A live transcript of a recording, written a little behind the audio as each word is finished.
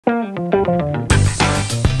Good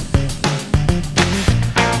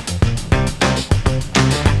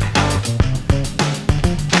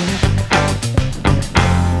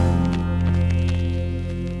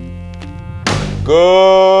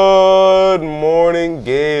morning,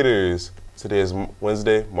 Gators. Today is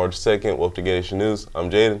Wednesday, March 2nd. Welcome to Gator News. I'm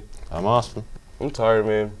Jaden. I'm Austin. I'm tired,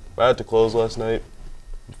 man. I had to close last night.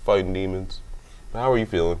 I'm fighting demons. But how are you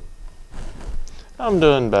feeling? I'm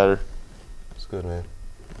doing better. It's good, man.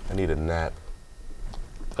 I need a nap.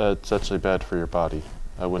 It's actually bad for your body.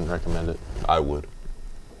 I wouldn't recommend it. I would.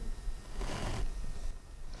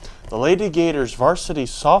 The Lady Gators varsity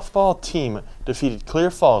softball team defeated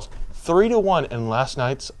Clear Falls 3-1 in last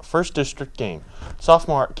night's first district game.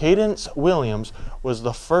 Sophomore Cadence Williams was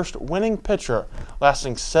the first winning pitcher,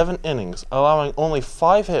 lasting 7 innings, allowing only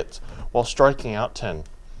 5 hits while striking out 10.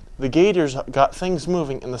 The Gators got things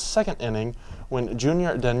moving in the second inning when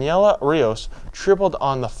junior Daniela Rios tripled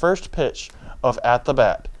on the first pitch of At the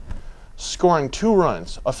Bat, scoring 2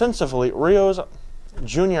 runs. Offensively, Rios,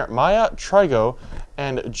 junior Maya Trigo,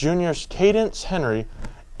 and juniors Cadence Henry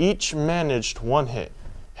each managed 1 hit.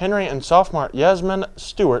 Henry and sophomore Yasmin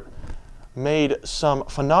Stewart made some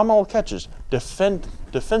phenomenal catches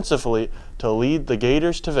defensively to lead the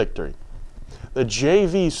Gators to victory. The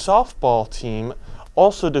JV softball team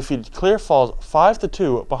also defeated Clear Falls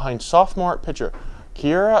 5-2 behind sophomore pitcher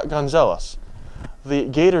Kiera Gonzalez. The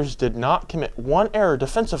Gators did not commit 1 error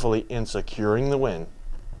defensively in securing the win.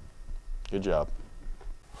 Good job.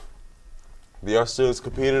 The art students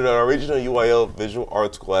competed at our regional UIL Visual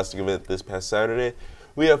Arts Scholastic event this past Saturday.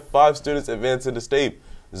 We have 5 students advancing to state: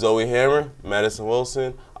 Zoe Hammer, Madison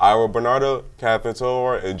Wilson, Ira Bernardo, Catherine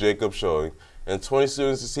Tovar, and Jacob Showing. And 20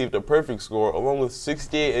 students received a perfect score, along with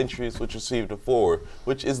 68 entries which received a 4,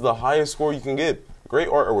 which is the highest score you can get. Great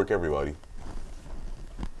artwork, everybody.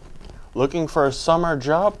 Looking for a summer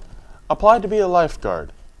job? Apply to be a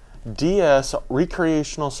lifeguard. DS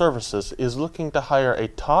Recreational Services is looking to hire a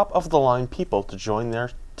top-of-the-line people to join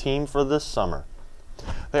their team for this summer.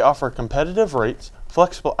 They offer competitive rates,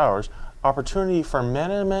 flexible hours, opportunity for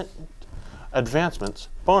management advancements,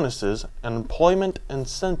 bonuses, and employment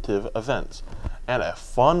incentive events, and a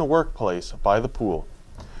fun workplace by the pool.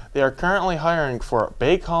 They are currently hiring for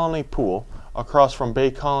Bay Colony Pool, across from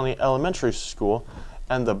Bay Colony Elementary School,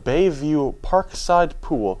 and the Bayview Parkside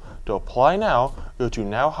Pool. To apply now, go to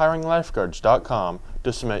nowhiringlifeguards.com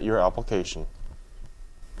to submit your application.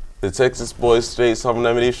 The Texas Boys State Summer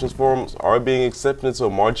Nominations Forms are being accepted until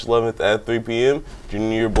March 11th at 3 p.m.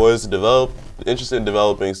 Junior year boys interested in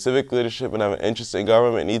developing civic leadership and have an interest in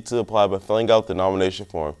government need to apply by filling out the nomination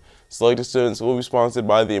form. Selected students will be sponsored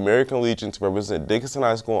by the American Legion to represent Dickinson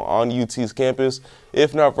High School on UT's campus,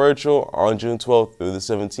 if not virtual, on June 12th through the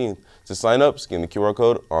 17th. To sign up, scan the QR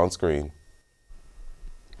code on screen.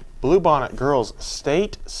 Bluebonnet Girls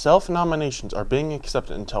State self-nominations are being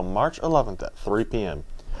accepted until March 11th at 3 p.m.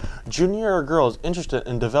 Junior girls interested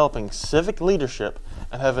in developing civic leadership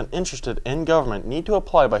and have an interest in government need to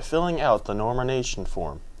apply by filling out the nomination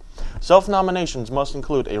form. Self-nominations must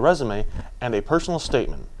include a resume and a personal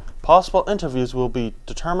statement. Possible interviews will be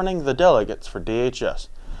determining the delegates for DHS,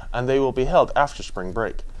 and they will be held after spring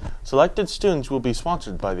break. Selected students will be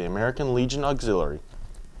sponsored by the American Legion Auxiliary.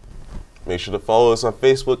 Make sure to follow us on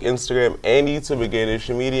Facebook, Instagram, and YouTube at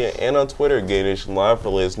Gator Media, and on Twitter at Gator Live for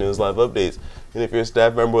latest news, live updates. And if you're a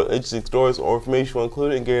staff member with interesting stories or information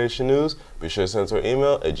included in Gator News, be sure to send us our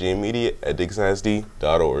email at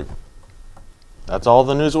gmedia@dixonsd.org. That's all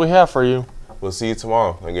the news we have for you. We'll see you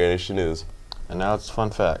tomorrow on Gator News. And now it's a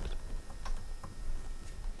fun fact.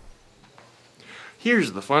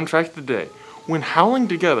 Here's the fun fact of the day. When howling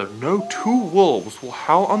together, no 2 wolves will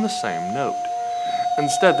howl on the same note.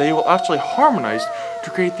 Instead, they will actually harmonize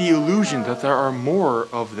to create the illusion that there are more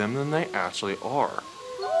of them than they actually are.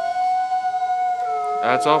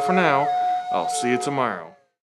 That's all for now. I'll see you tomorrow.